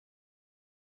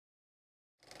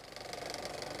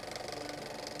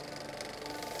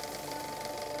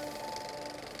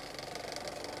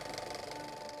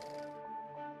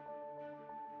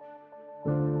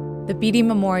Beatty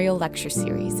Memorial Lecture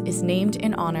Series is named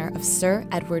in honor of Sir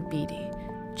Edward Beatty,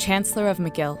 Chancellor of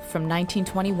McGill from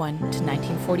 1921 to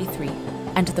 1943,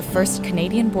 and the first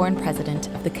Canadian-born president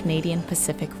of the Canadian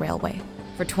Pacific Railway.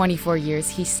 For 24 years,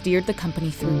 he steered the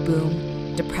company through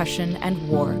boom, depression, and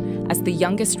war as the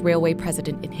youngest railway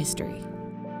president in history.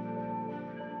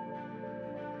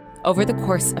 Over the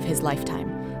course of his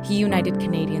lifetime, he united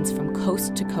Canadians from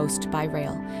coast to coast by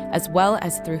rail, as well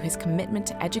as through his commitment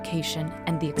to education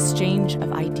and the exchange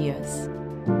of ideas.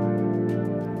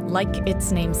 Like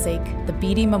its namesake, the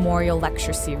Beatty Memorial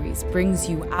Lecture Series brings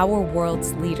you our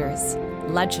world's leaders,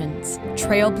 legends,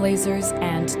 trailblazers,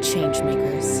 and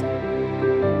changemakers.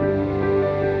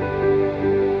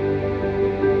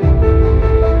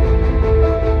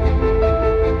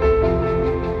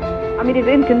 I mean, it's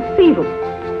inconceivable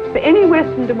for any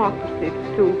Western democracy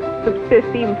to subsist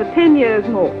even for 10 years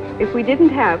more if we didn't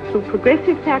have, through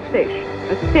progressive taxation,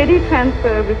 a steady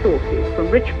transfer of resources from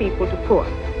rich people to poor.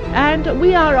 And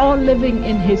we are all living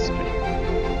in history.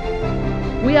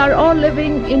 We are all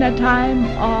living in a time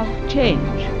of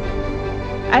change.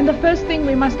 And the first thing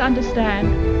we must understand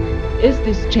is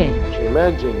this change.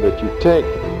 Imagine that you take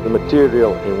the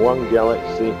material in one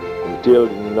galaxy, the material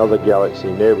in another galaxy,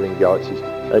 neighboring galaxies,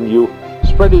 and you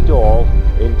spread it all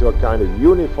into a kind of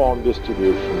uniform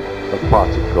distribution of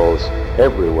particles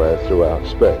everywhere throughout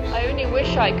space. I only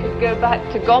wish I could go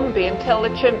back to Gombe and tell the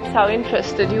chimps how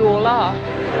interested you all are.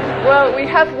 Well, we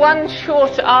have one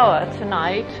short hour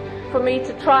tonight for me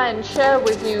to try and share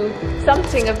with you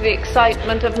something of the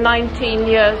excitement of 19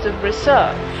 years of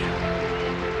research.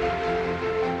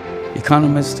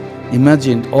 Economists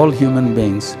imagined all human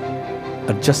beings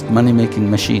are just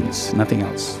money-making machines, nothing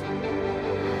else.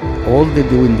 All they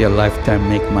do in their lifetime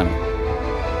make money,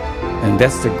 and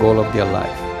that's the goal of their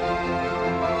life.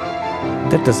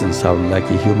 That doesn't sound like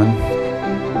a human.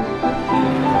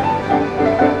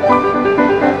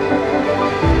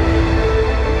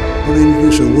 We'll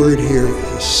introduce a word here,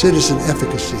 citizen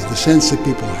efficacy, the sense that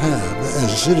people have as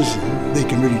a citizen, they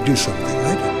can really do something,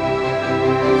 right?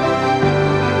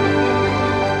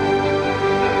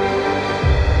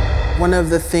 One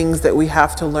of the things that we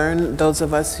have to learn, those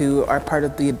of us who are part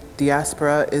of the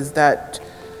diaspora, is that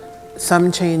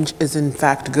some change is in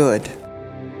fact good.